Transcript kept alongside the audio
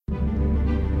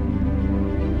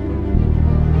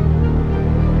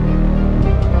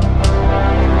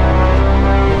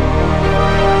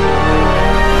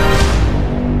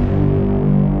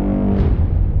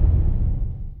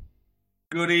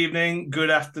good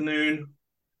afternoon,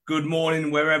 good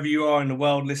morning, wherever you are in the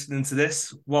world listening to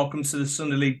this. Welcome to the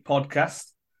Sunday League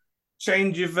podcast.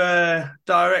 Change of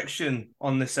direction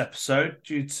on this episode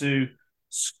due to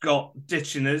Scott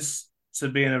ditching us to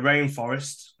be in a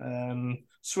rainforest,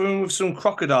 swimming with some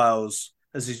crocodiles,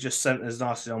 as he's just sent us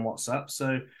nicely on WhatsApp.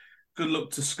 So good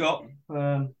luck to Scott.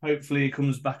 Hopefully he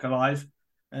comes back alive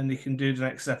and he can do the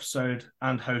next episode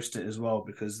and host it as well,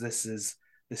 because this is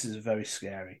very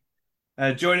scary.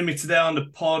 Joining me today on the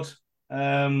pod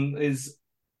is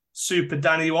Super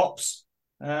Danny Wops.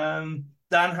 Dan,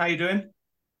 how you doing?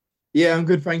 Yeah, I'm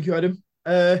good, thank you, Adam.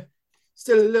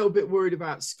 Still a little bit worried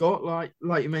about Scott, like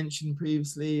you mentioned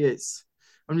previously.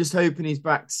 I'm just hoping he's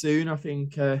back soon. I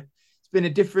think it's been a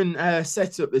different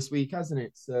setup this week, hasn't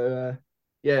it? So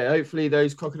yeah, hopefully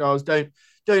those crocodiles don't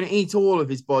eat all of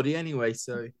his body anyway.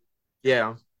 So yeah,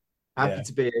 I'm happy Yeah.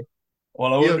 to be here.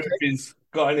 Well, I You wonder okay? if he's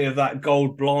got any of that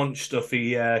gold blanche stuff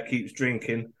he keeps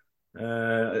drinking.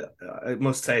 It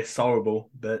must taste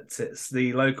horrible, but it's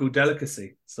the local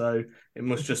delicacy, so it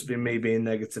must just be me being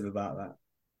negative about that.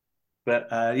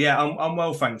 But yeah, I'm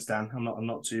well, thanks, Dan. I'm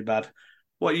not too bad.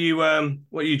 What are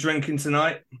you drinking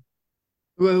tonight?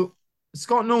 Well,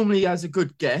 Scott normally has a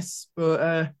good guess,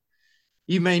 but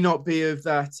you may not be of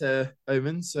that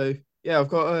omen. So yeah, I've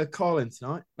got Carlin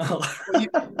tonight.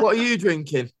 What are you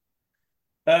drinking?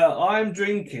 I'm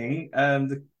drinking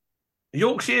the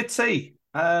Yorkshire tea.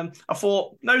 I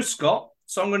thought no Scott,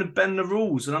 so I'm going to bend the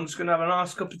rules and I'm just going to have a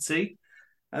nice cup of tea.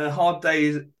 Hard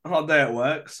day at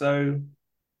work, so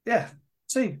yeah,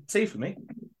 tea for me.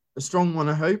 A strong one,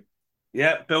 I hope.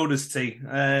 Yeah, builder's tea.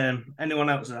 Anyone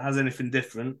else that has anything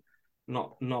different,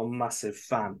 not a massive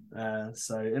fan.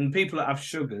 And people that have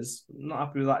sugars, not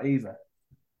happy with that either.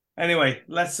 Anyway,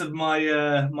 less of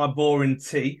my boring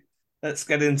tea. Let's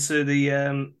get into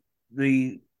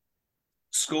the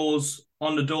scores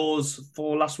on the doors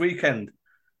for last weekend.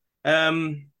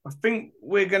 I think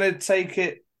we're going to take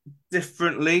it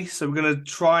differently. So we're going to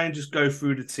try and just go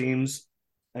through the teams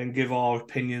and give our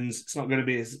opinions. It's not going to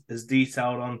be as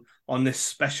detailed on this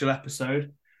special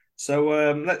episode. So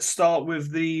let's start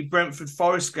with the Brentford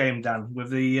Forest game, Dan,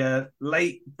 with the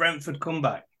late Brentford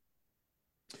comeback.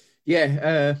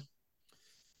 Yeah,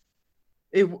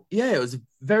 it was a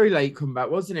very late comeback,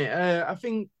 wasn't it? I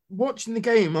think watching the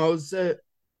game, I was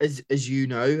as you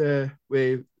know,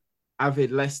 we're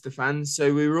avid Leicester fans,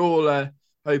 so we were all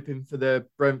hoping for the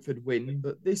Brentford win,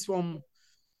 but this one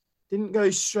didn't go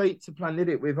straight to plan, did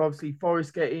it? With obviously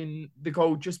Forest getting the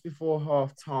goal just before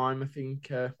half time. I think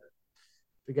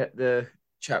forget the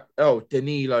chap. Oh,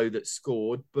 Danilo that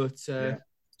scored, but Yeah,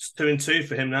 it's 2-2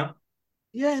 for him now.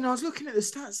 yeah, and I was looking at the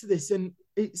stats of this, and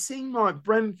it seemed like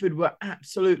Brentford were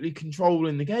absolutely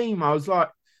controlling the game. I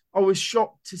was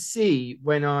shocked to see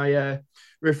when I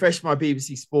refreshed my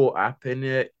BBC Sport app, and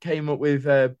it came up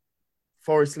with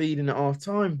Forest leading at half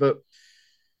time. But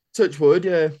touch wood,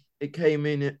 it came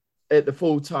in at the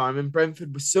full time, and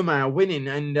Brentford was somehow winning.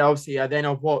 And obviously,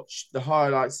 I watched the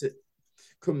highlights that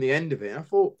come the end of it. And I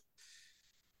thought,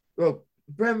 well,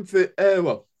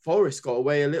 Forest got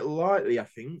away a little lightly, I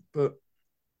think, but.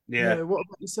 Yeah, Yeah, what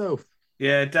about yourself?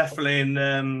 yeah, definitely.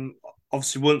 And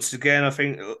obviously, once again, I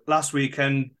think last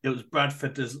weekend it was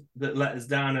Bradford that let us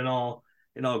down in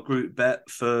our group bet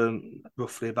for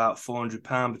roughly about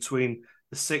 £400 between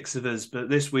the six of us. But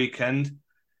this weekend,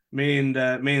 me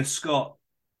and Scott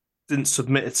didn't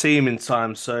submit a team in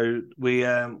time, so we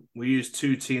used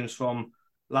two teams from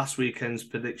last weekend's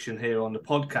prediction here on the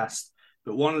podcast.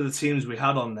 But one of the teams we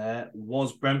had on there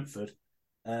was Brentford.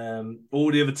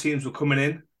 All the other teams were coming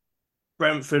in.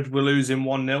 Brentford were losing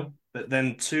 1-0, but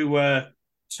then two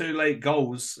late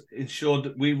goals ensured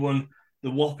that we won the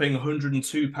whopping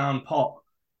 £102 pot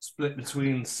split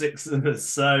between six of us.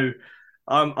 So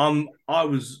I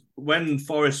was when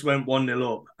Forest went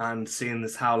 1-0 up and seeing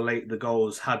as how late the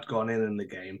goals had gone in the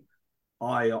game,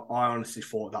 I honestly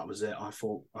thought that was it. I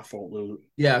thought we were,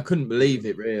 Yeah, I couldn't believe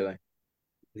it, really.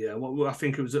 yeah. What I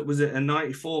think it was it a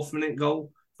 94th minute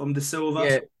goal from De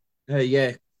Silva? Yeah,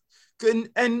 yeah.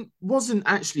 And wasn't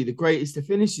actually the greatest of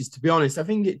finishes, to be honest. I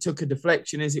think it took a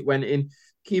deflection as it went in.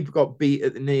 Keeper got beat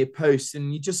at the near post,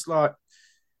 and you just like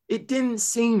it didn't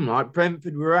seem like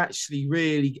Brentford were actually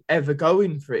really ever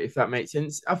going for it, if that makes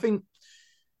sense. I think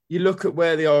you look at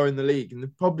where they are in the league, and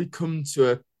they've probably come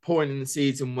to a point in the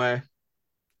season where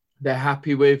they're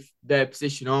happy with their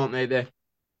position, aren't they? They're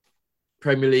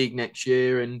Premier League next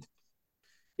year, and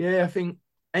yeah, I think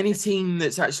any team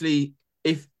that's actually,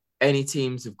 if any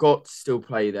teams have got to still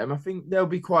play them, I think they'll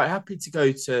be quite happy to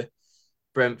go to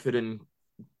Brentford and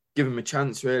give them a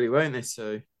chance, really, won't they?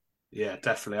 So, Yeah,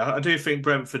 definitely. I do think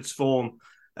Brentford's form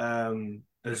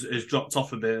has dropped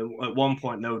off a bit. At one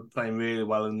point, they were playing really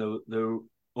well, and they were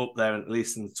up there at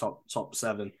least in the top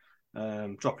seven.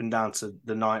 Dropping down to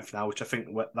the ninth now, which I think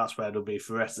that's where they'll be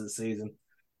for the rest of the season.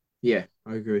 Yeah,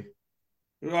 I agree.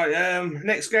 Right,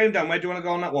 next game, Dan. Where do you want to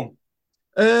go on that one?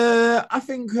 I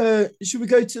think should we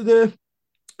go to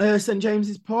the St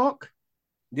James's Park?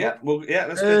 Yeah, well, yeah,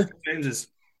 let's go Uh, to James's.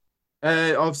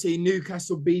 Obviously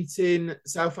Newcastle beating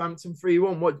Southampton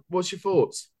 3-1. What's your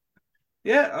thoughts?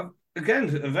 Yeah, again,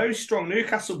 a very strong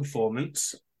Newcastle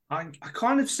performance. I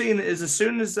kind of seen it as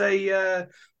soon as they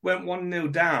went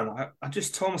 1-0 down, I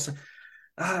just told myself,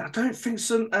 I don't think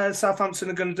Southampton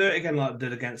are going to do it again like they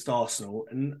did against Arsenal.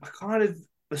 And I kind of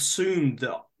assumed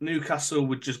that Newcastle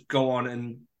would just go on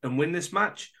and win this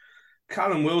match.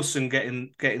 Callum Wilson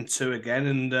getting two again,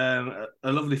 and a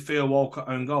lovely Theo Walcott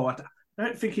own goal. I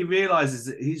don't think he realises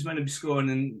that he's meant to be scoring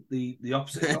in the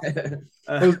opposite goal.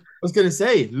 I was going to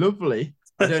say, lovely.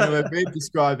 I don't know if we'd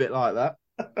describe it like that.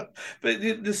 But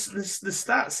the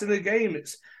stats in the game,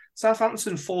 it's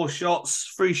Southampton 4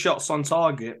 shots, 3 shots on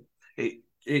target.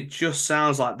 It just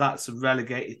sounds like that's a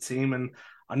relegated team. And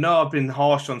I know I've been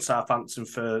harsh on Southampton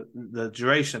for the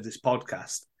duration of this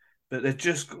podcast, but they've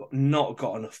just not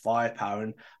got enough firepower.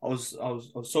 And I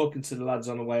was talking to the lads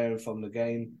on the way home from the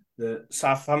game that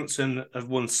Southampton have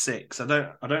won 6. I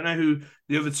don't know who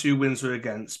the other 2 wins were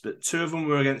against, but 2 of them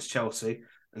were against Chelsea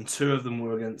and 2 of them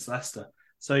were against Leicester.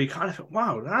 So you kind of think,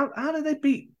 wow, how did they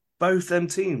beat both them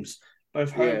teams,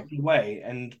 both home and away,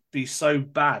 and be so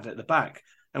bad at the back?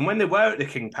 And when they were at the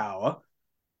King Power,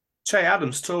 Che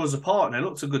Adams tore us apart and it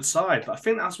looked a good side. But I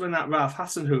think that's when that Ralph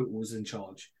Hasenhüttl was in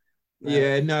charge.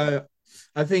 Yeah, no,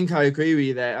 I think I agree with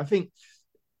you there.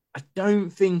 I don't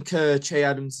think Che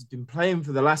Adams has been playing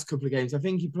for the last couple of games. I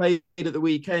think he played at the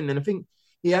weekend, and I think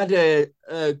he had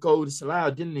a goal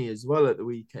disallowed, didn't he, as well at the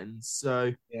weekend?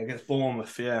 So yeah, against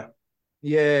Bournemouth, yeah.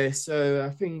 Yeah, so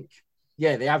I think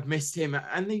they have missed him,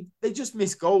 and they just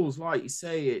miss goals, like you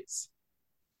say.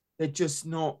 They're just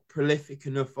not prolific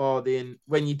enough, are they? And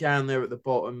when you're down there at the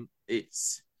bottom,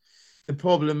 it's the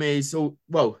problem is,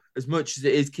 well, as much as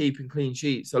it is keeping clean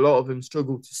sheets, a lot of them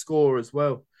struggle to score as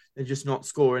well. They're just not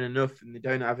scoring enough, and they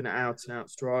don't have an out and out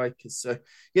striker. So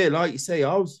yeah, like you say,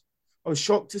 I was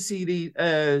shocked to see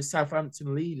the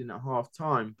Southampton leading at half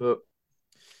time, but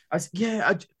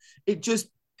it just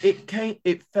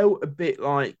it felt a bit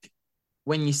like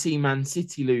when you see Man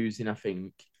City losing. I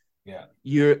think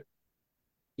you're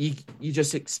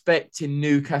just expecting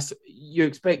Newcastle. You're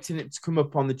expecting it to come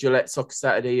up on the Gillette Soccer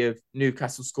Saturday of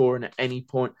Newcastle scoring at any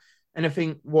point. And I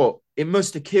think it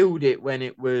must have killed it when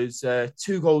it was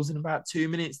 2 goals in about 2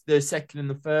 minutes, the second and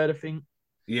the third, I think.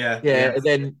 Yeah. And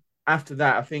then after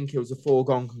that, I think it was a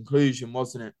foregone conclusion,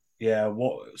 wasn't it? Yeah,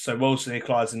 so Wilson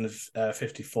equalised in the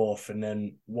 54th, and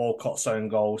then Walcott's own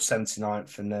goal,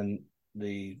 79th, and then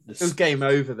it was game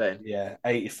over then. Yeah,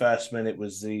 81st minute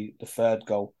was the third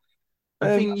goal.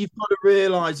 I think you've got to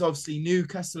realise, obviously,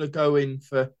 Newcastle are going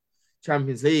for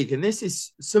Champions League, and this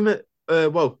is some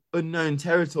unknown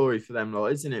territory for them,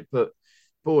 isn't it? But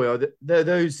boy,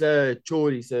 those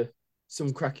Geordies are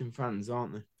some cracking fans,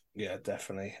 aren't they? Yeah,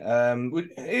 definitely.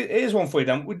 Here's one for you,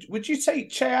 Dan. Would you take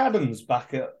Che Adams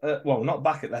back at not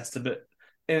back at Leicester, but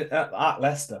at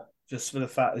Leicester, just for the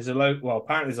fact he's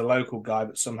apparently he's a local guy,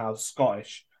 but somehow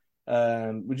Scottish.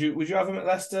 Would you have him at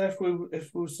Leicester if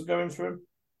we was to go in for him?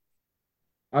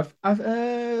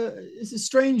 It's a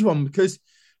strange one because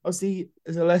obviously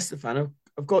as a Leicester fan,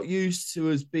 I've got used to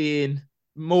us being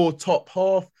more top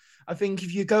half. I think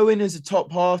if you go in as a top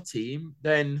half team,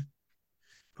 then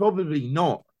probably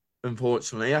not.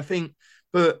 Unfortunately, I think,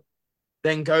 but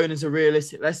then going as a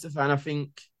realistic Leicester fan, I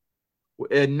think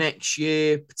next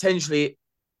year potentially,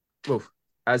 well,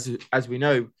 as we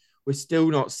know, we're still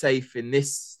not safe in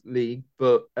this league.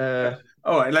 But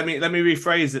all right, let me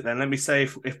rephrase it then. Let me say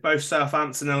if both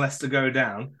Southampton and Leicester go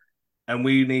down, and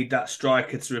we need that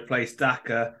striker to replace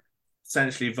Daka,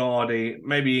 essentially Vardy,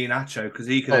 maybe Iheanacho, because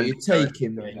he could. You take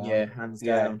him then, hands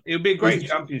down. It would be a great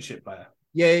championship player.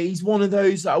 Yeah, he's one of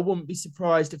those that I wouldn't be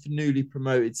surprised if a newly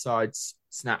promoted side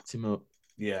snapped him up.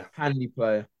 Yeah. Handy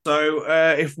player. So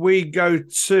if we go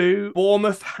to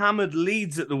Bournemouth hammered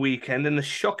Leeds at the weekend and the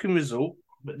shocking result,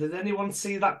 but did anyone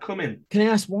see that coming? Can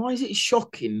I ask, why is it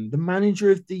shocking? The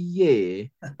manager of the year,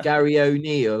 Gary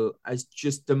O'Neill, has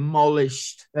just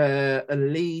demolished a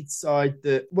Leeds side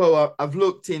that, well, I've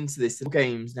looked into this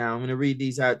games now. I'm going to read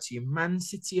these out to you. Man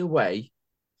City away,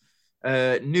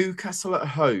 Newcastle at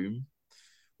home,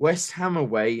 West Ham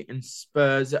away, and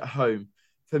Spurs at home.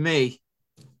 For me,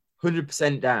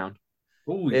 100% down.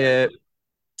 Oh, yeah.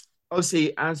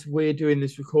 Obviously, as we're doing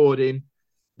this recording,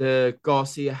 The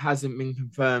Garcia hasn't been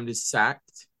confirmed as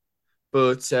sacked,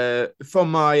 but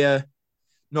from my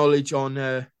knowledge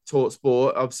on Talk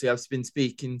Sport, obviously I've been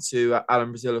speaking to Alan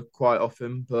Brazil quite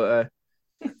often, but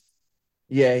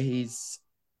yeah, he's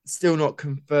still not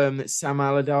confirmed that Sam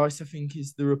Allardyce, I think,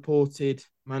 is the reported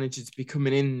manager to be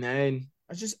coming in there. And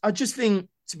I just think,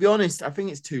 to be honest, I think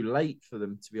it's too late for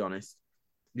them. To be honest,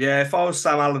 Yeah, if I was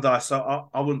Sam Allardyce,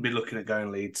 I wouldn't be looking at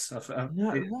going Leeds.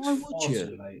 no, It's why would far you?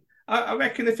 too late. I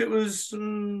reckon if it was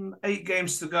 8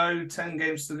 games to go, 10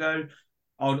 games to go,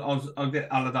 I'll get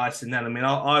Allardyce in then. I mean,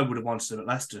 I would have wanted him at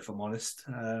Leicester if I'm honest.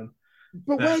 But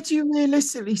But where do you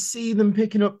realistically see them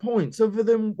picking up points other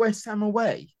than West Ham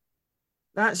away?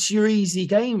 That's your easy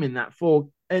game in that four.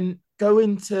 And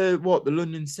going to what the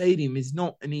London Stadium is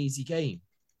not an easy game.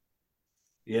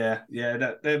 yeah,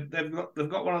 they've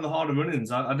got one of the harder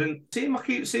run-ins. I didn't team I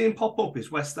keep seeing pop up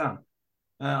is West Ham.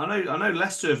 I know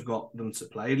Leicester have got them to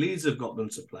play. Leeds have got them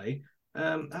to play.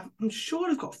 I'm sure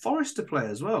they've got Forest to play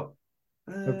as well.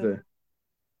 Of Um, the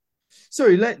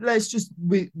sorry, let's just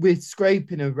we're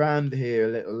scraping around here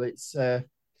a little. It's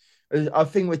I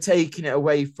think we're taking it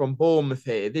away from Bournemouth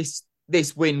here.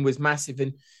 This win was massive,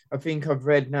 and I think I've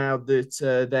read now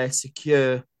that they're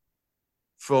secure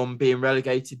from being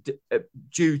relegated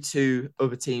due to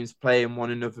other teams playing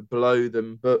one another below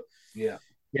them. But yeah.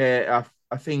 yeah,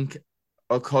 I think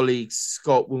our colleague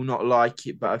Scott will not like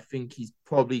it, but I think he's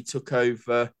probably took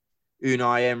over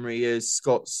Unai Emery as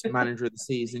Scott's manager of the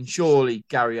season. Surely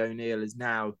Gary O'Neill has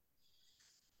now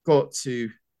got to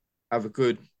have a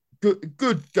good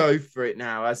go for it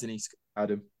now, hasn't he,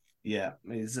 Adam? Yeah,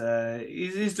 he's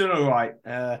doing all right.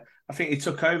 I think he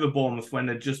took over Bournemouth when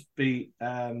they just beat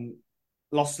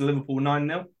lost to Liverpool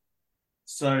 9-0.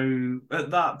 So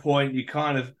at that point, you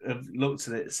kind of have looked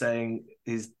at it saying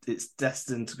it's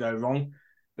destined to go wrong,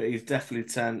 but he's definitely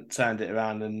turned it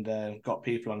around and got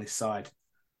people on his side.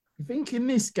 I think in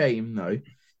this game, though,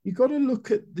 you've got to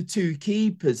look at the two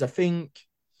keepers. I think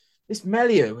this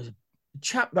Melio was a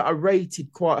chap that I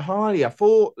rated quite highly. I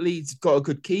thought Leeds got a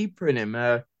good keeper in him.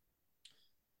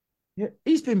 Yeah,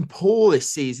 he's been poor this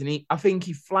season. I think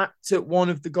he flapped at one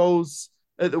of the goals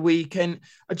at the weekend.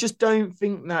 I just don't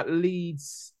think that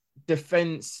Leeds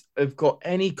defense have got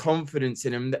any confidence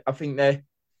in him. I think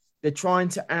they're trying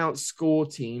to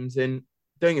outscore teams, and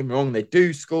don't get me wrong, they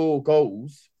do score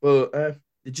goals, but they're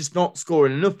just not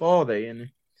scoring enough, are they? And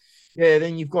yeah,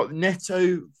 then you've got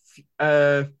Neto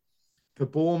uh, for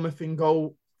Bournemouth in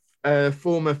goal,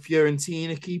 former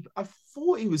Fiorentina keeper. I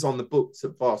thought he was on the books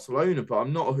at Barcelona, but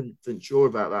I'm not 100% sure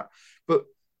about that. But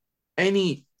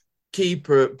any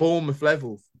keeper at Bournemouth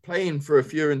level playing for a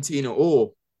Fiorentina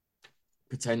or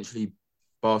potentially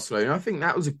Barcelona, I think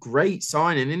that was a great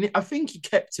signing. And I think he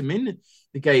kept him in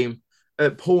the game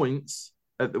at points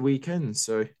at the weekend.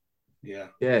 So, Yeah,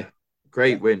 yeah,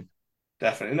 great win.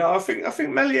 definitely. No, I think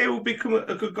Meslier will become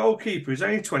a good goalkeeper. He's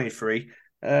only 23.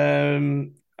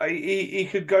 He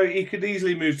could go. He could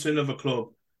easily move to another club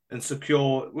and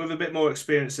secure with a bit more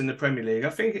experience in the Premier League. I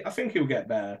think he'll get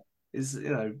better. Is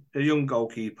a young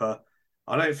goalkeeper.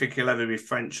 I don't think he'll ever be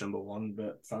French number one,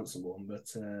 but France number one. But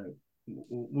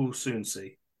we'll soon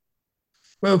see.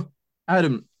 Well,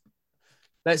 Adam,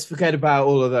 let's forget about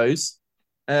all of those.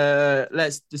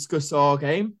 Let's discuss our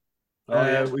game. Oh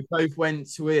yeah. We both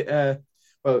went to it.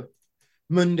 Well,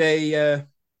 Monday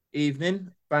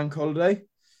evening, bank holiday.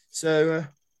 So,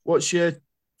 what's your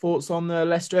thoughts on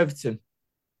Leicester Everton?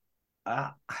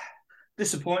 Uh,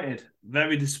 Disappointed.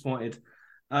 Very disappointed.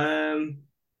 Um,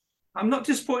 I'm not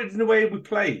disappointed in the way we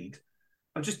played.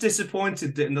 I'm just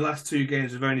disappointed that in the last 2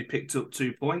 games we've only picked up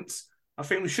 2 points. I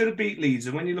think we should have beat Leeds,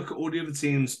 and when you look at all the other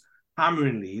teams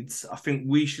hammering Leeds, I think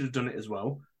we should have done it as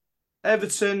well.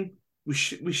 Everton, we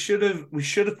should have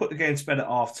put the game to bed at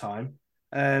half time,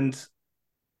 and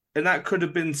that could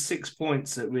have been 6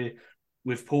 points that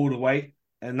we've pulled away,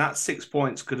 and that 6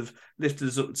 points could have lifted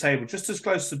us up the table just as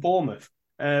close to Bournemouth,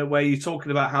 where you're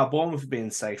talking about how Bournemouth are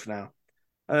being safe now.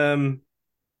 Um,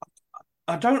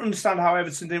 I don't understand how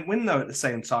Everton didn't win though. At the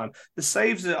same time, the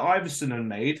saves that Iverson had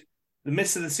made, the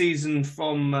miss of the season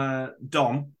from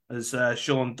Dom, as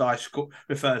Sean Dyche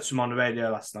referred to him on the radio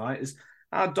last night, is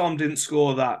how Dom didn't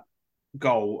score that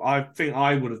goal. I think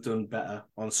I would have done better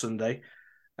on Sunday.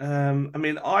 I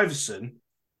mean, Iverson,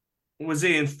 was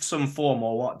he in some form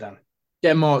or what, Dan?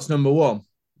 Denmark's number one.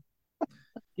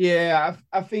 Yeah,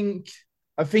 I think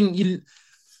you.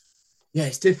 Yeah,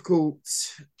 it's difficult.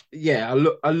 Yeah,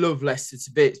 I love Leicester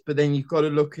to bits, but then you've got to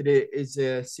look at it as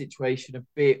a situation a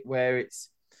bit where it's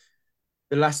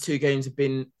the last 2 games have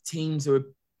been teams are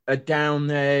down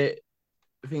there.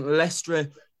 I think Leicester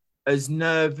as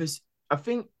nervous. I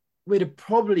think we'd have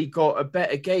probably got a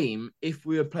better game if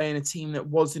we were playing a team that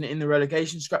wasn't in the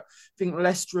relegation scrap. I think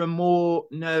Leicester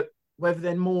are whether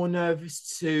they're more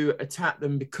nervous to attack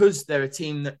them because they're a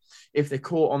team that, if they're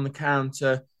caught on the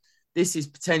counter, this is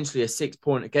potentially a 6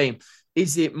 point a game.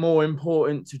 Is it more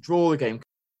important to draw the game?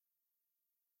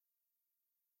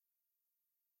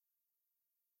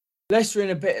 Leicester in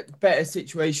a bit better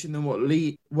situation than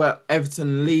what Everton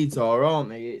and Leeds are, aren't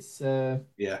they?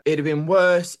 Yeah. It'd have been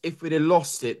worse if we'd have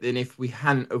lost it than if we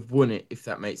hadn't have won it, if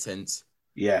that makes sense.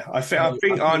 Yeah, So I I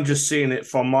think I'm think just seeing it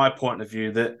from my point of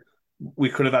view that we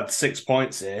could have had 6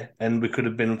 points here, and we could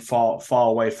have been far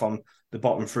away from the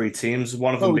bottom three teams.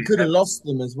 One of well, them we being could have lost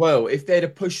them as well if they'd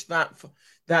have pushed that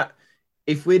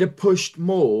if we'd have pushed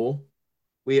more,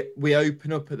 we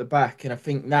open up at the back, and I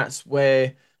think that's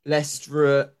where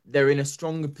Leicester they're in a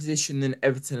stronger position than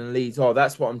Everton and Leeds are.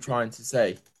 That's what I'm trying to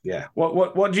say. yeah.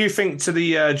 What do you think to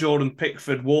the Jordan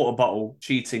Pickford water bottle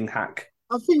cheating hack?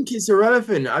 I think it's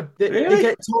irrelevant.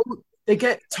 Really? They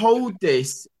get told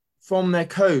this from their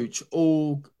coach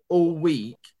all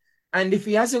week, and if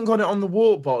he hasn't got it on the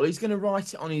water bottle, he's going to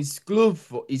write it on his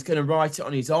glove. He's going to write it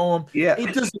on his arm. Yeah.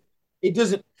 It doesn't. It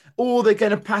doesn't. Or they're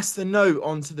going to pass the note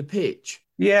onto the pitch.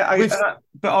 Yeah, With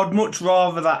but I'd much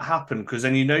rather that happen because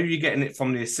then you know you're getting it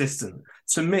from the assistant.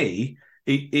 To me,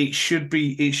 it should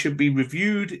be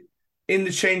reviewed in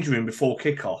the changing room before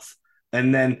kickoff,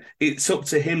 and then it's up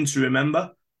to him to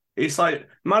remember. It's like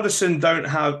Madison doesn't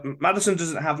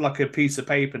have like a piece of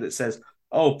paper that says,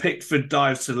 "Oh, Pickford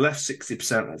dives to the left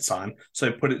 60% of the time,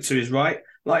 so put it to his right."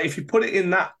 Like if you put it in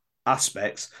that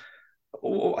aspects,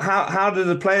 how do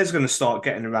the players going to start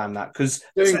getting around that? Because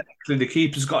doing technically, the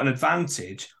keeper's got an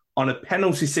advantage on a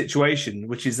penalty situation,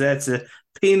 which is there to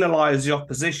penalise the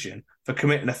opposition for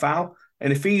committing a foul.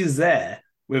 And if he's there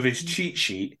with his cheat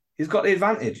sheet, he's got the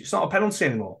advantage. It's not a penalty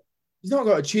anymore. he's not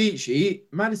got a cheat sheet.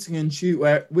 Madison can shoot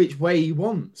which way he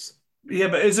wants. Yeah,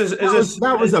 but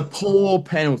That was a poor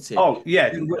penalty. oh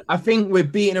yeah, I think we're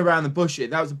beating around the bush here.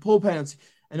 That was a poor penalty.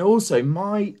 And also,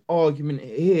 my argument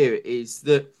here is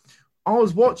that I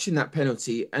was watching that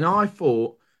penalty and I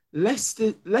thought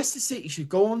Leicester City should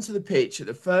go onto the pitch at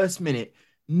the first minute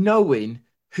knowing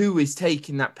who is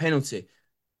taking that penalty.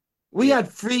 We yeah, had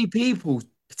three people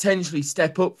potentially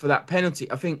step up for that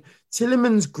penalty. I think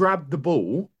Tillemans grabbed the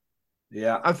ball.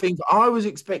 yeah, I think I was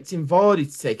expecting Vardy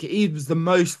to take it. He was the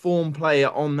most formed player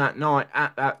on that night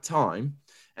at that time.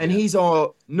 And yeah, he's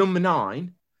our number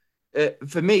nine.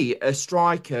 For me, a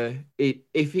striker,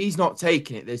 if he's not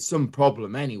taking it, there's some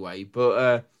problem anyway.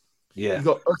 But yeah. you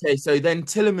got, okay, so then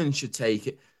Tillman should take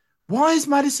it. Why has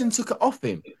Madison took it off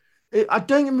him? I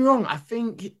don't get me wrong. I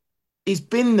think he's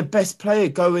been the best player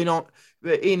going on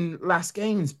in last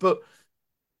games. But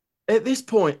at this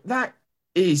point, that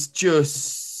is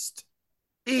just,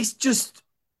 it's just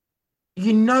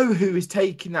you know who is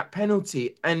taking that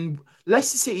penalty, and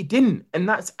Leicester City didn't, and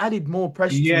that's added more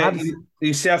pressure to Yeah, Madison.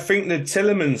 you see, I think the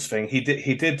Tillemans thing he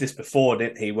did this before,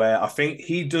 didn't he? Where I think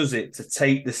he does it to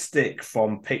take the stick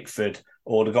from Pickford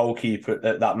or the goalkeeper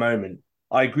at that moment.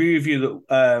 I agree with you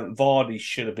that Vardy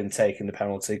should have been taking the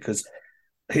penalty because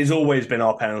he's always been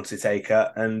our penalty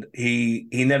taker, and he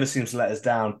never seems to let us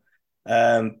down.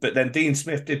 But then Dean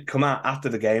Smith did come out after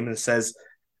the game and says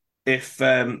if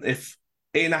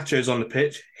Iheanacho's on the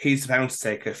pitch, he's the penalty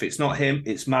taker. If it's not him,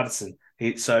 it's Madison.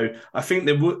 So I think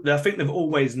I think they've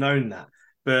always known that.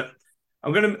 But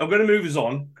I'm gonna move us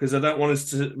on because I don't want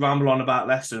us to ramble on about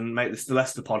Leicester and make this the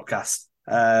Leicester podcast.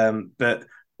 But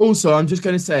Also, I'm just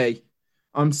going to say,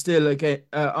 I'm still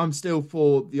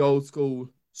for the old school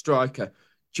striker.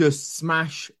 Just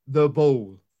smash the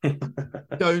ball.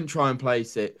 Don't try and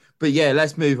place it. But yeah,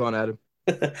 let's move on, Adam.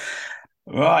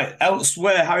 right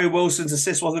elsewhere, Harry Wilson's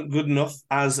assist wasn't good enough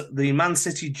as the Man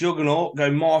City juggernaut go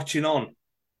marching on.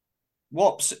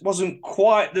 Wops wasn't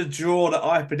quite the draw that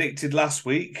I predicted last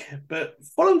week, but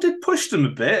Fulham did push them a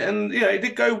bit, and it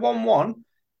did go 1-1.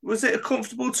 Was it a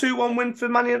comfortable 2-1 win for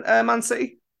Man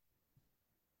City?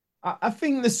 I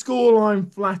think the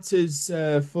scoreline flatters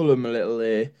Fulham a little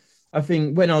here. I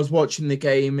think when I was watching the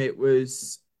game, it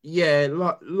was, yeah,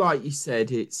 like you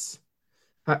said,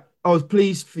 I was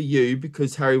pleased for you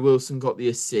because Harry Wilson got the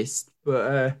assist.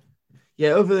 But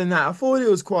yeah, other than that, I thought it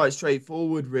was quite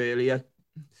straightforward, really.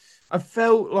 I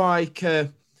felt like,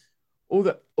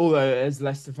 although as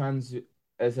Leicester fans,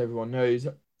 as everyone knows,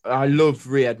 I love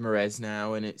Riyad Mahrez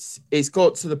now, and it's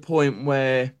got to the point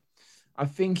where I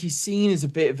think he's seen as a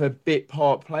bit of a bit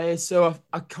part player. So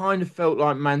I kind of felt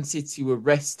like Man City were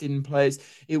resting players.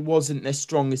 It wasn't their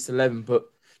strongest 11, but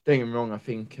don't get me wrong. I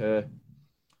think,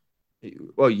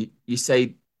 well, you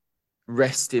say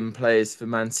resting players for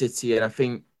Man City, and I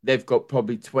think they've got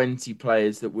probably 20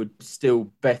 players that would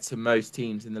still better most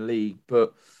teams in the league.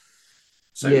 But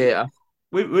So yeah,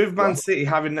 with Man City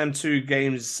having them two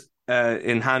games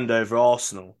in hand over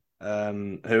Arsenal,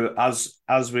 who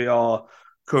as we are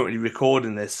currently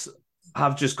recording this,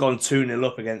 have just gone 2-0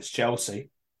 up against Chelsea,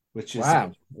 which is a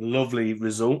wow. lovely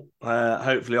result.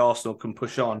 Hopefully Arsenal can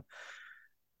push on.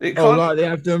 It Oh, can't. like they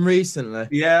have done recently.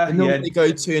 They Yeah, yeah, normally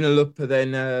go 2-0 up and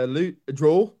then a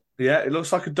draw. yeah. It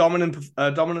looks like a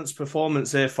dominance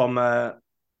performance here from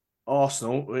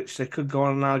Arsenal, which they could go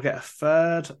on and now get a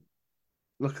third.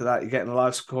 Look at that, you're getting a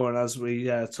live scoring as we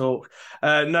talk.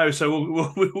 No,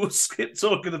 so we'll skip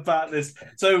talking about this.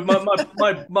 So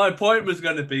my point was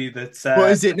going to be that What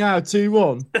is it now?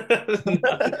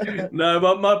 2-1. no,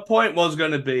 my point was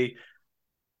going to be,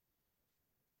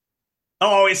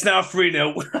 oh, it's now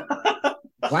 3-0.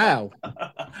 Wow.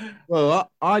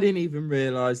 Well, I didn't even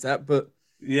realize that, but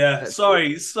Yeah, that's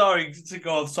sorry to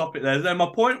go off topic there. Then my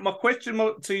question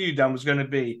to you, Dan, was going to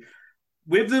be,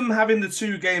 with them having the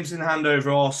two games in hand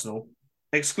over Arsenal,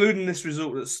 excluding this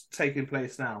result that's taking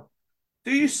place now,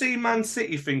 do you see Man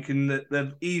City thinking that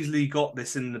they've easily got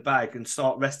this in the bag and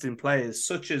start resting players,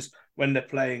 such as when they're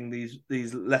playing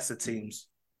these lesser teams?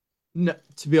 no,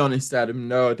 to be honest, Adam,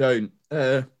 no, I don't.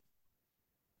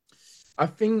 I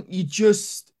think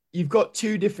you've got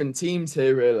two different teams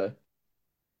here, really,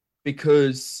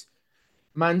 because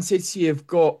Man City have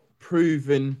got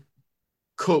proven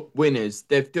cup winners.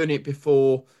 They've done it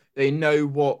before. They know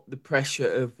what the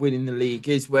pressure of winning the league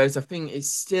is. Whereas I think it's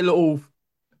still all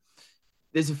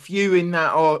there's a few in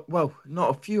that are well, not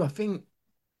a few. I think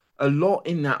a lot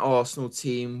in that Arsenal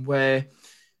team where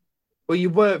you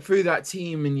work through that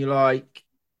team and you're like,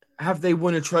 have they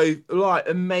won a trophy like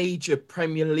a major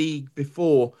Premier League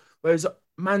before? Whereas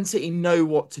Man City know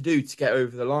what to do to get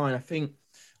over the line. I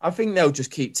think they'll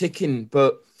just keep ticking.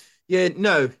 But yeah,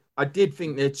 no, I did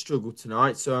think they'd struggle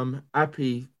tonight. So I'm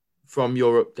happy from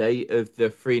your update of the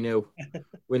 3-0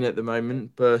 win at the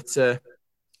moment. But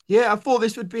yeah, I thought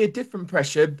this would be a different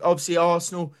pressure. Obviously,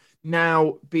 Arsenal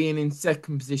now being in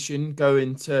second position,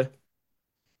 going to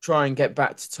try and get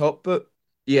back to top. But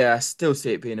yeah, I still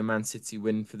see it being a Man City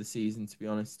win for the season, to be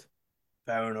honest.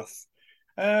 Fair enough.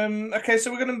 Okay,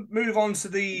 so we're going to move on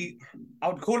to I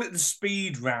would call it the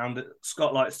speed round that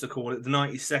Scott likes to call it, the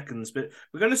 90 seconds, but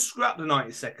we're going to scrap the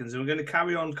 90 seconds and we're going to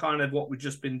carry on kind of what we've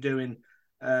just been doing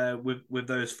with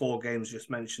those four games just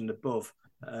mentioned above,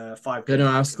 five Don't know games.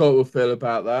 how Scott will feel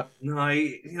about that. No,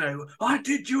 I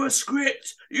did you a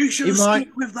script. You should He have might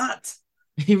stuck with that.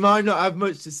 he might not have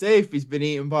much to say if he's been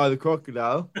eaten by the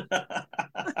crocodile.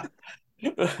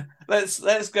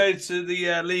 Let's go to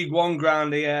the League One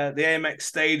ground, the AMX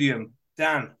Stadium.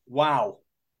 Dan, wow,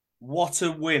 what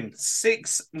a win!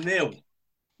 6-0.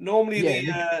 Normally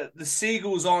Yeah, the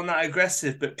Seagulls aren't that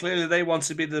aggressive, but clearly they want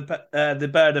to be the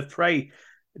bird of prey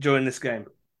during this game.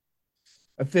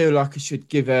 I feel like I should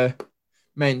give a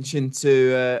mention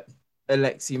to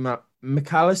Alexi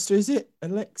McAllister. Is it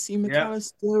Alexi Yeah,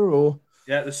 McAllister or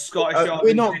yeah, the Scottish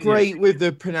we're not Argentinian. great with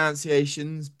the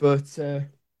pronunciations, but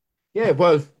yeah,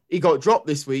 well, he got dropped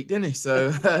this week, didn't he?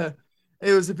 So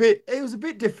it was a bit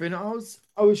different.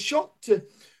 I was shocked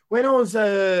when I was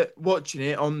watching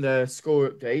it on the score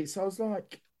updates. I was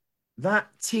like, that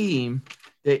team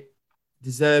that De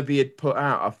Zerbi had put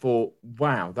out. I thought,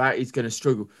 wow, that is going to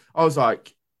struggle. I was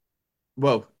like,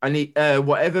 well, I need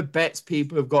whatever bets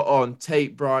people have got on,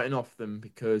 take Brighton off them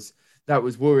because that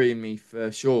was worrying me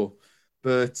for sure.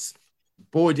 But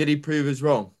boy, did he prove us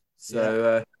wrong. Yeah,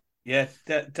 So yeah,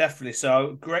 definitely.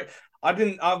 So great. I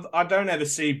don't ever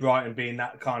see Brighton being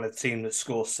that kind of team that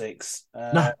scores six.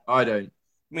 no, I don't.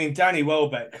 I mean, Danny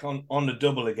Welbeck on the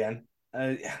double again.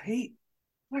 He,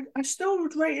 I still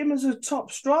would rate him as a top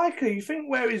striker. You think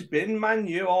where he's been, Man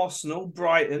U, Arsenal,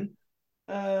 Brighton.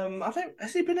 I think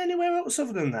has he been anywhere else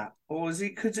other than that, or is he?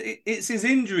 Because it's his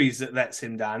injuries that lets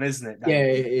him down, isn't it, Yeah, Danny?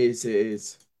 it is. It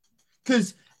is.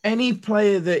 Because any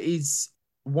player that is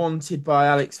wanted by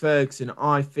Alex Ferguson,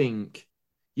 I think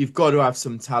you've got to have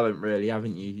some talent, really,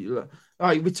 haven't you?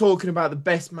 Like we're talking about the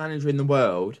best manager in the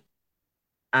world,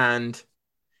 and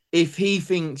if he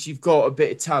thinks you've got a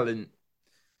bit of talent,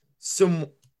 some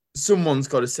someone's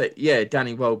got to say, yeah,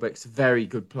 Danny Welbeck's a very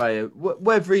good player.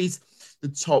 Whether he's the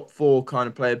top four kind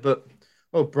of player, but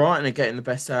well, Brighton are getting the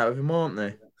best out of him, aren't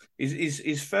they?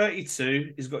 He's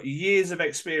 32. He's got years of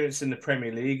experience in the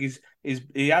Premier League.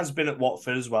 He has been at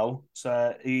Watford as well.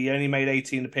 So he only made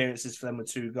 18 appearances for them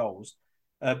with 2 goals.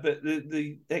 But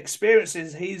the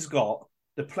experiences he's got,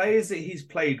 the players that he's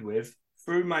played with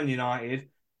through Man United,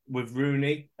 with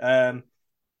Rooney,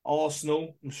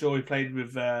 Arsenal. I'm sure he played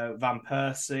with Van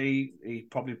Persie. He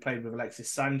probably played with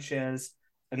Alexis Sanchez,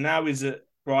 and now he's at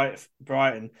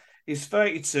Brighton. He's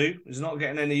 32. He's not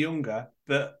getting any younger.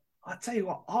 But I tell you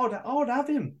what, I would have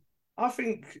him. I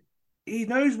think he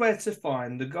knows where to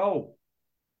find the goal.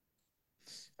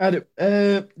 Adam,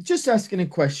 just asking a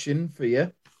question for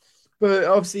you. But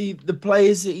obviously, the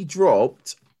players that he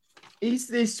dropped, is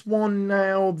this one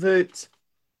now that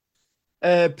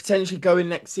potentially going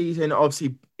next season?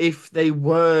 Obviously, if they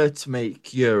were to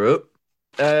make Europe,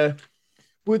 uh,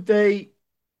 would they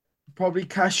probably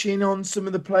cash in on some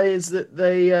of the players that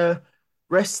they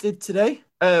rested today?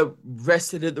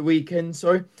 Rested at the weekend.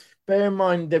 Sorry. Bear in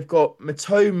mind they've got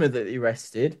Matoma that they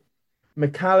rested,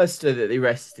 McAllister that they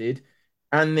rested,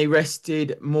 and they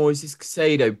rested Moises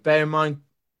Caicedo. Bear in mind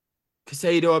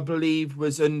Caicedo, I believe,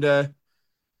 was under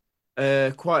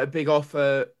quite a big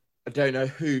offer. I don't know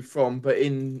who from, but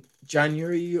in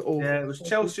January or Yeah, it was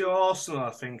Chelsea or Arsenal.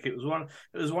 I think it was one.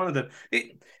 It was one of them.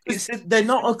 It's a, they're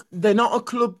not a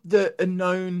club that are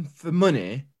known for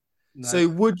money. no. So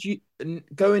would you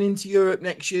going into Europe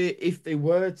next year if they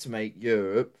were to make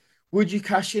Europe, would you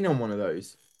cash in on one of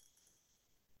those?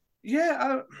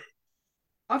 Yeah,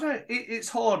 I don't. It's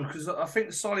hard because I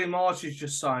think Solly March has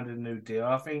just signed a new deal.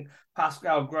 I think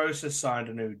Pascal Gross has signed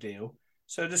a new deal.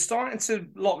 So they're starting to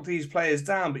lock these players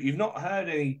down, but you've not heard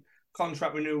any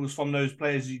contract renewals from those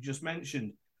players you just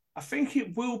mentioned. I think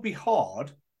it will be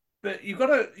hard, but you've got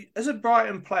to, as a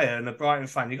Brighton player and a Brighton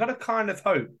fan, you've got to kind of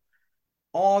hope,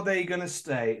 are they going to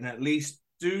stay and at least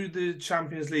do the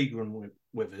Champions League run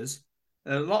with us?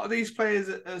 A lot of these players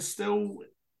are still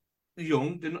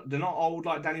young. They're not old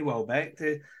like Danny Welbeck.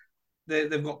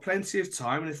 They've got plenty of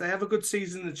time, and if they have a good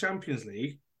season in the Champions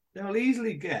League, they'll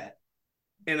easily get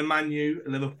in a Man U, a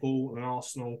Liverpool, an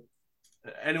Arsenal.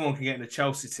 Anyone can get in a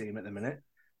Chelsea team at the minute.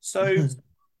 So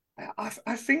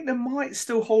I think they might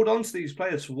still hold on to these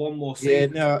players for one more Yeah,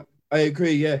 season. no, I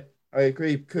agree. Yeah, I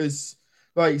agree because,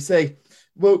 like you say,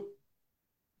 well,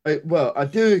 I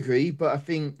do agree, but I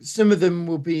think some of them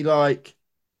will be like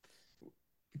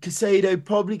Casado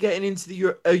probably getting into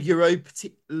the Europa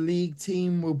League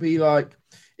team will be like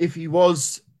if he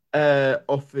was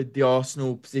offered the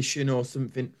Arsenal position or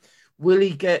something, will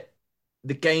he get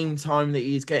the game time that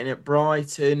he's getting at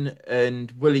Brighton,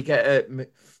 and will he get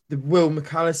the will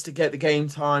McAllister get the game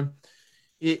time?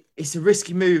 It's a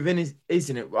risky move,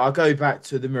 isn't it? I'll go back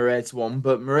to the Mahrez one,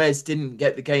 but Mahrez didn't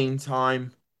get the game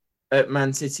time at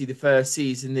Man City the first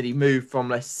season that he moved from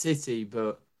Leicester City,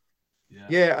 but. Yeah.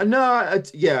 Yeah, no,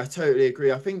 yeah, I totally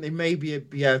agree. I think they may be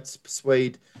able to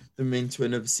persuade them into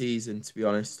another season, to be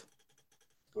honest.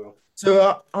 Well,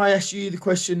 So I ask you the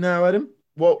question now, Adam.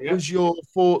 What yeah. was your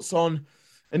thoughts on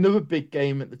another big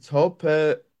game at the top?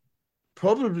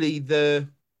 Probably the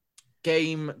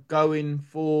game going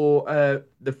for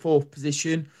the fourth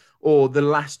position or the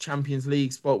last Champions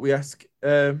League spot. We ask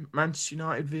Manchester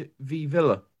United v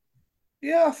Villa.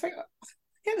 Yeah, I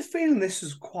get the feeling this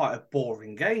was quite a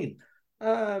boring game.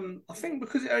 I think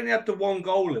because it only had the one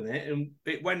goal in it and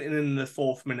it went in the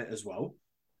fourth minute as well.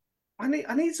 I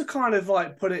need to kind of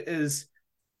like put it as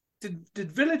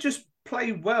did Villa just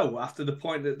play well after the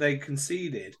point that they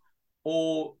conceded,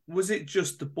 or was it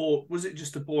just a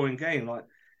boring game? Like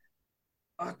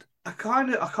I I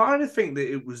kind of think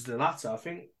that it was the latter. I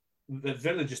think that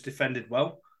Villa just defended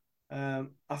well.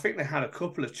 I think they had a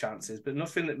couple of chances, but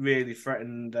nothing that really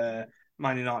threatened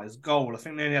Man United's goal. I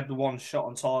think they only had the one shot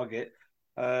on target.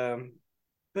 Um,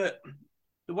 but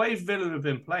the way Villa have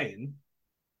been playing,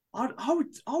 I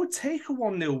would take a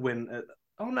 1-0 win.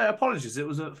 Oh no, apologies. It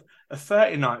was a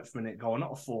 39th minute goal,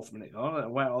 not a fourth minute goal. I don't know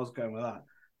where I was going with that.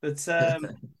 But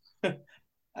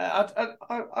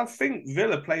I think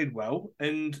Villa played well,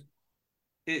 and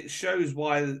it shows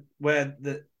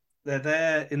they're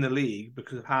there in the league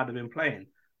because of how they've been playing.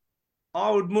 I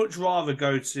would much rather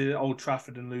go to Old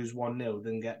Trafford and lose 1-0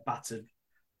 than get battered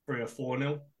 3 or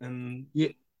 4-0, and Yeah,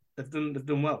 they've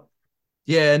done well.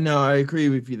 yeah, no, I agree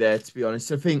with you there. To be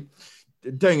honest, I think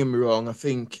don't get me wrong. I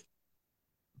think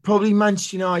probably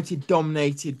Manchester United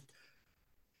dominated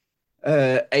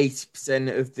 80%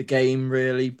 of the game,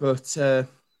 really. But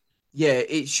yeah,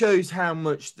 it shows how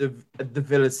much the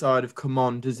Villa side have come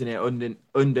on, doesn't it? Under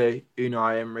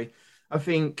Unai Emery, I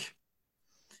think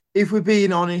if we're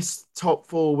being honest, top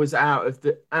four was out of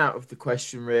the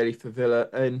question really for Villa,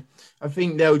 and I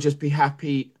think they'll just be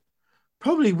happy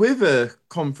probably with a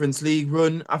Conference League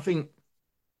run. I think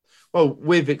well,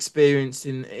 we've experienced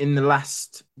in the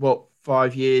last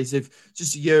 5 years of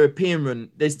just a European run.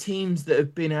 There's teams that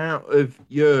have been out of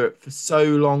Europe for so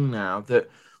long now that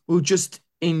will just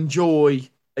enjoy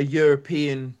a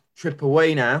European trip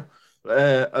away now.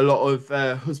 a lot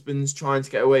of husbands trying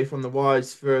to get away from the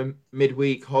wives for a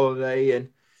midweek holiday, and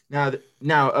now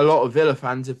a lot of Villa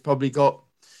fans have probably got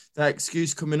that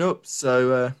excuse coming up.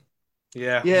 So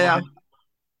Yeah, yeah,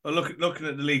 well, looking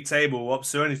at the league table,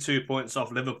 obviously only 2 points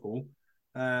off Liverpool,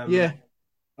 yeah.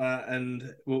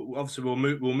 and we'll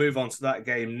move on to that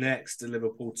game next, the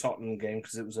Liverpool Tottenham game,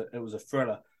 because it was a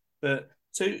thriller. But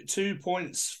 2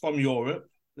 points from Europe.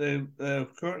 They're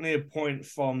currently a point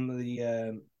from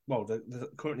the they're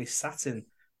currently sat in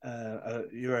a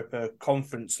Europa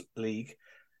Conference League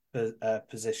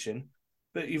position.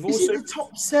 But you've Is it also the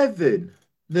top seven?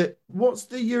 That what's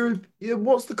the Europe? Yeah,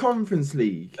 what's the Conference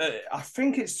League? I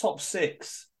think it's top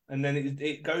six, and then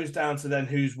it goes down to then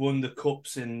who's won the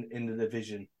cups in the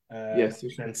division. Yes,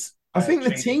 Which then I think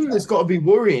the changes team that's that. got to be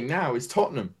worrying now is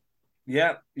Tottenham.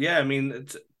 Yeah, yeah. I mean,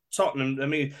 Tottenham. I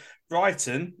mean,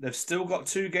 Brighton. They've still got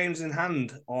 2 games in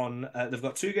hand on. They've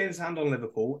got 2 games in hand on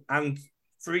Liverpool and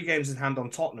 3 games in hand on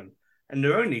Tottenham, and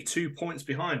they're only 2 points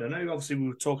behind. I know, obviously, we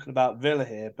were talking about Villa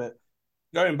here, but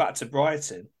going back to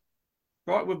Brighton,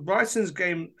 right with Brighton's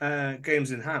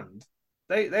games in hand,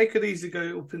 they could easily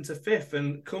go up into fifth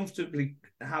and comfortably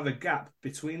have a gap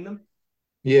between them.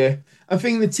 Yeah, I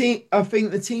think the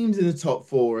teams in the top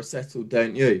four are settled,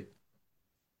 don't you?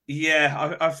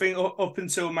 Yeah, I think up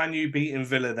until Man U beating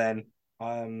Villa, then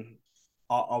um,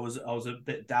 I was a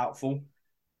bit doubtful.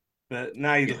 But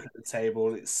now you look Yeah. at the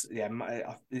table, it's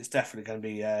definitely going to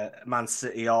be Man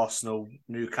City, Arsenal,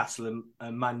 Newcastle,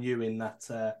 and Man U in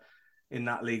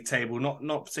that league table.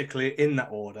 Not particularly in that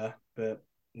order, but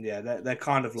yeah, they're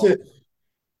kind of So, locked.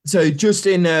 so just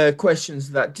in questions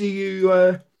to that, do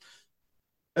you?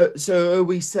 So are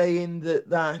we saying that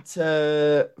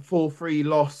 4-3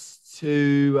 loss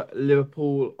to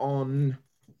Liverpool on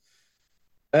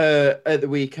at the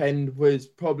weekend was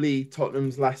probably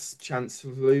Tottenham's last chance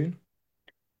of loon?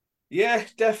 Yeah,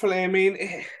 definitely. I mean,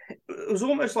 it was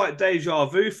almost like deja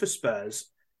vu for Spurs.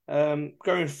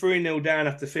 Going 3-0 down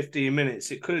after 15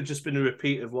 minutes, it could have just been a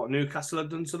repeat of what Newcastle had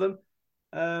done to them.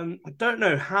 I don't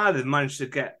know how they've managed to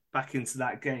get back into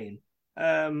that game.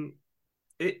 Um,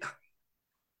 it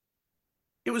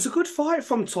it was a good fight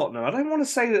from Tottenham. I don't want to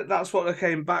say that that's what they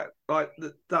came back like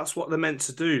that's what they're meant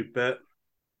to do, but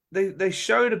they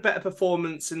showed a better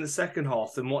performance in the second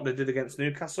half than what they did against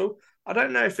Newcastle. I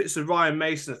don't know if it's a Ryan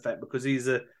Mason effect because he's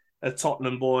a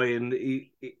Tottenham boy and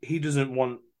he doesn't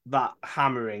want that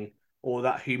hammering or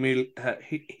that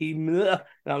I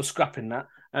was scrapping that.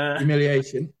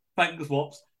 Humiliation. Thanks,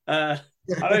 Wops. I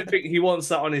don't think he wants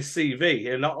that on his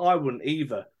CV, and I wouldn't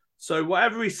either. So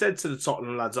whatever he said to the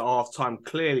Tottenham lads at half time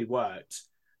clearly worked.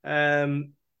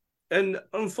 Um, and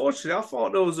unfortunately, I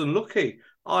thought I was unlucky.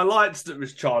 I liked that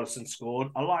Richarlison scored.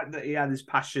 I liked that he had his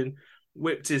passion,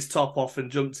 whipped his top off,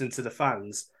 and jumped into the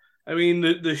fans. I mean,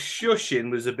 the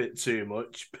shushing was a bit too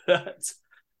much, but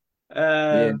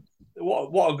Yeah.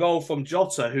 what a goal from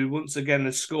Jota, who once again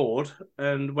has scored.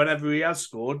 And whenever he has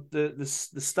scored, the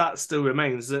stat still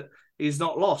remains that he's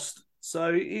not lost.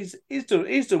 So he's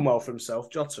done well for himself.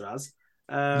 Jota has.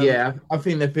 Um, Yeah, I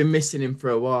think they've been missing him for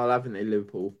a while, haven't they,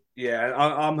 Liverpool? Yeah,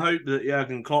 I'm hoping that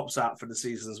Jurgen Klopp's out for the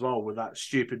season as well with that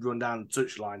stupid run down the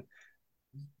touchline.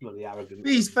 Bloody arrogant.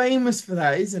 But he's famous for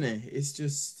that, isn't he? It's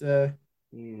just,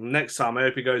 Next time, I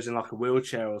hope he goes in like a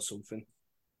wheelchair or something.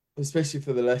 especially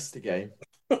for the Leicester game.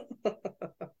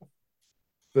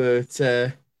 But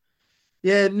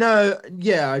yeah, no,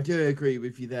 yeah, I do agree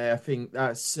with you there. I think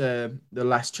that's the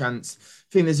last chance. I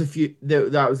think there's a few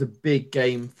that was a big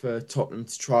game for Tottenham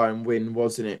to try and win,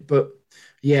 wasn't it? But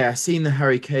yeah, I seen the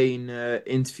Harry Kane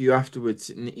interview afterwards,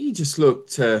 and he just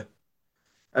looked a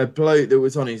bloke that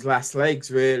was on his last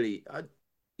legs. Really,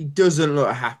 he doesn't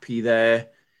look happy there.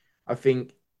 I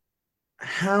think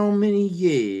how many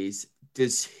years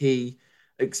does he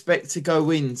expect to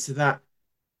go into that?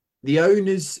 The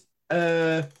owners.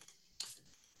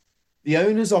 The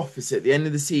owner's office at the end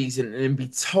of the season and be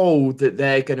told that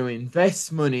they're going to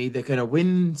invest money, they're going to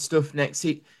win stuff next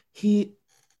season. He,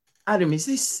 Adam, is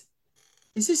this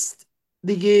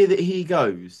the year that he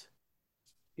goes?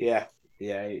 Yeah,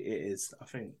 yeah, it is. I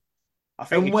think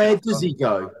And he should where have does gone he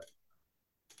go?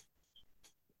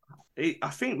 somewhere. I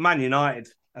think Man United.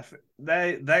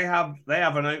 They have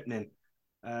an opening.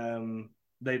 Um,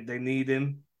 they need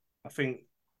him. I think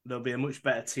there'll be a much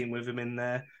better team with him in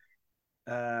there.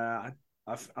 I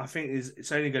think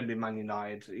it's only going to be Man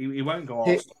United. He won't go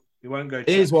Here- Arsenal. He won't go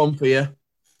Here's Chelsea. one for you.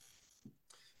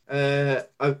 I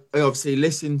obviously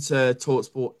listen to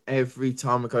Talksport every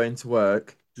time I go into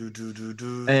work, Do do do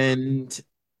do. and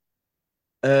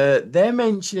they're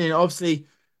mentioning obviously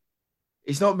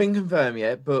it's not been confirmed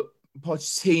yet, but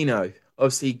Pochettino.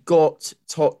 obviously got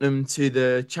Tottenham to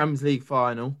the Champions League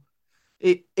final.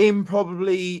 It in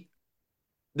probably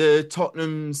the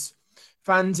Tottenham's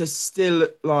fans are still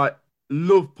like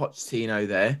love Pochettino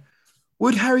there.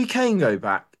 Would Harry Kane go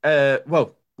back?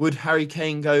 Well, would Harry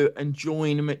Kane go and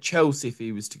join him at Chelsea if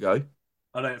he was to go?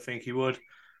 I don't think he would.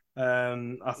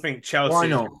 I think Why Chelsea.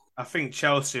 not? I think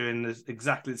Chelsea are in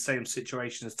exactly the same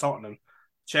situation as Tottenham.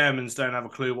 Chairmans don't have a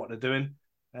clue what they're doing.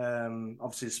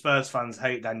 Obviously, Spurs fans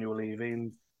hate Daniel Levy,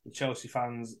 and the Chelsea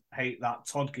fans hate that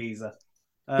Todd geezer.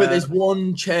 But Uh, there's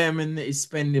one chairman that is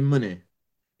spending money.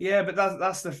 yeah, but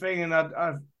that's the thing, and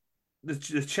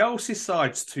the Chelsea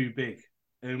side's too big,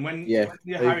 and Yeah, when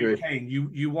you're I Harry agree. Kane,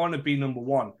 you want to be number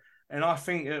one, and I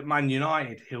think at Man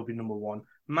United he'll be number one.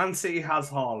 Man City has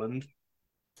Haaland.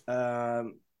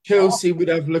 Um, Chelsea would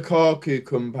have Lukaku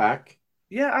come back.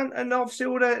 Yeah, and obviously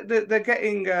all they're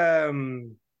getting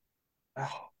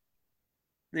oh,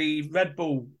 the Red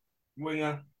Bull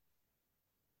winger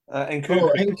and Oh, Cuckoo.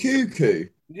 and Cuckoo.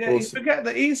 Yeah, you Also, forget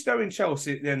that he's going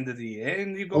Chelsea at the end of the year,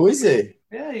 and you've oh, got is he?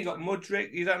 you got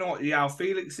Mudryk. You don't know what Yao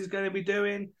Felix is going to be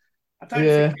doing. I don't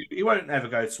think Yeah. he won't ever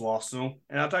go to Arsenal,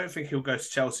 and I don't think he'll go to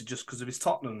Chelsea just because of his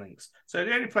Tottenham links. So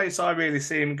the only place I really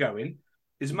see him going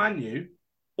is Man U,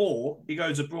 or he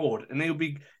goes abroad, and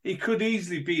he could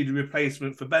easily be the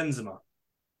replacement for Benzema.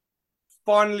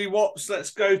 Finally, Wops,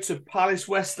 let's go to Palace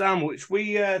West Ham, which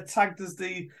we tagged as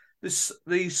the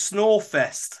Snore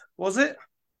Fest, was it?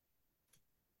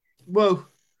 Well,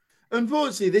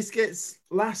 unfortunately, this gets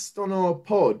last on our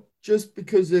pod just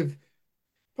because of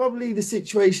probably the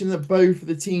situation that both of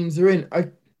the teams are in.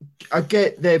 I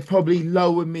get they're probably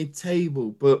lower mid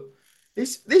table, but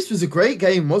this was a great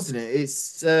game, wasn't it?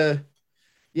 It's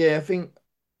yeah, I think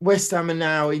West Ham are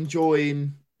now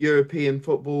enjoying European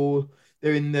football.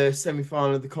 They're in the semi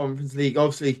final of the Conference League.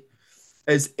 Obviously,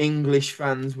 as English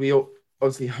fans, we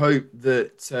obviously hope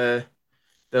that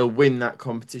they'll win that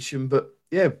competition. But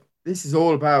yeah, this is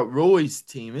all about Roy's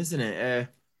team, isn't it?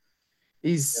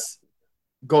 He's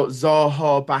got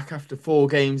Zaha back after 4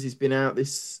 games. He's been out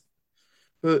this,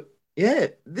 but yeah,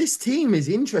 this team is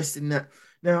interesting. That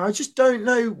now I just don't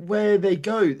know where they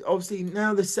go. Obviously,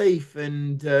 now they're safe,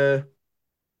 and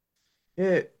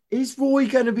yeah, is Roy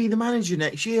going to be the manager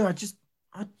next year? I,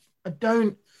 I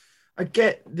don't. I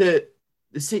get that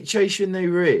the situation they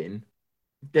were in.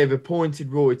 They've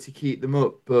appointed Roy to keep them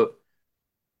up, but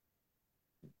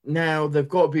now they've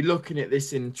got to be looking at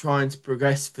this and trying to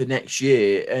progress for next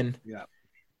year. And Yeah.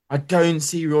 I don't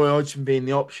see Roy Hodgson being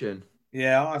the option.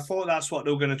 Yeah, I thought that's what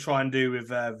they were going to try and do with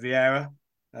Vieira,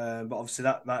 but obviously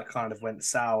that kind of went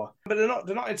sour. But they're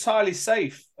not entirely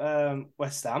safe.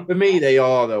 West Ham. For me, they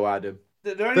are though, Adam.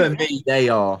 They're For only me, they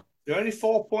are. they're only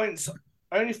 4 points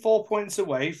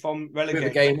away from With a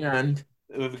relegation. game in hand.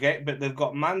 But they've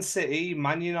got Man City,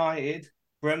 Man United,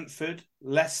 Brentford,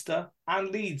 Leicester, and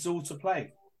Leeds all to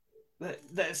play.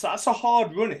 That's a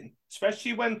hard running,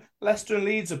 especially when Leicester and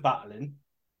Leeds are battling.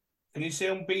 Can you see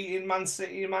them beating Man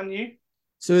City and Man U?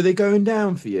 So are they going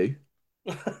down for you?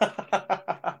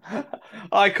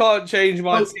 I can't change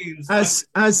my Well, teams.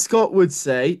 as Scott would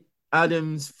say,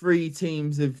 Adam's 3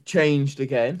 teams have changed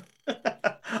again.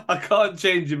 I can't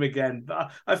change them again.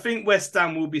 But I think West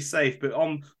Ham will be safe. But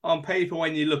on paper,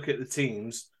 when you look at the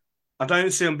teams, I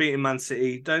don't see them beating Man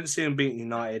City. Don't see them beating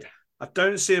United. I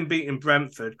don't see them beating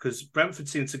Brentford because Brentford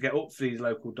seems to get up for these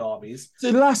local derbies.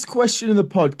 So, last question of the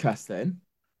podcast then.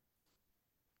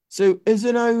 So, as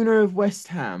an owner of West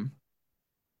Ham,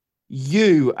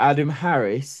 you, Adam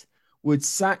Harris, would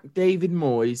sack David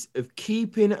Moyes of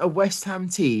keeping a West Ham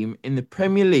team in the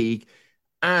Premier League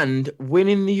and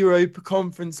winning the Europa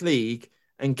Conference League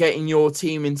and getting your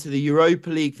team into the Europa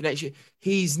League for next year.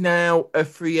 He's now a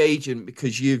free agent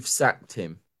because you've sacked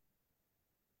him.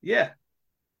 Yeah,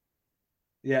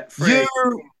 yeah, free.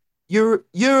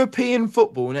 European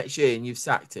football next year, and you've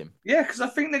sacked him. Yeah, because I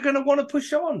think they're going to want to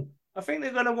push on. I think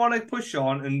they're going to want to push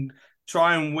on and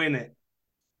try and win it.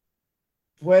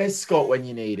 Where's Scott when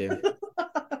you need him?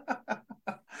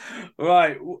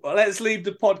 Right, let's leave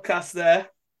the podcast there.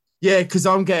 Yeah, because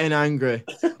I'm getting angry.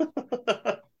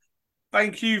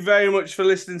 Thank you very much for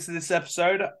listening to this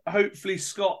episode. Hopefully,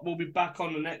 Scott will be back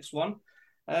on the next one.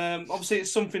 Obviously,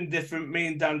 it's something different. Me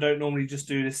and Dan don't normally just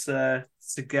do this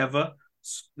together.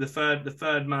 The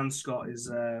third man, Scott,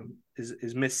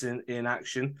 is missing in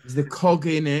action. Is the cog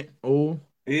in it all?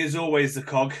 He is always the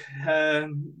cog.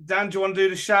 Dan, do you want to do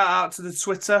the shout out to the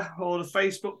Twitter or the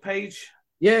Facebook page?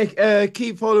 Yeah,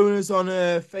 keep following us on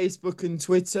Facebook and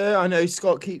Twitter. I know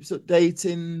Scott keeps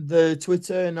updating the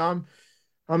Twitter, and I'm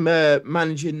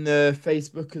managing the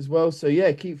Facebook as well. So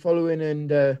yeah, keep following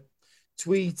and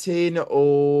tweeting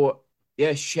or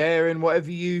yeah, sharing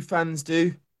whatever you fans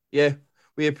do. Yeah,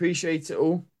 we appreciate it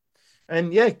all.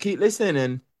 And yeah, keep listening.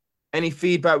 And any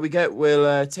feedback we get,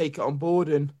 we'll take it on board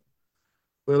and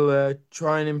we'll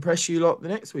try and impress you lot the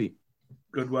next week.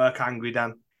 Good work, Angry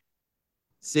Dan.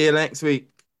 See you next week.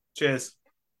 Cheers.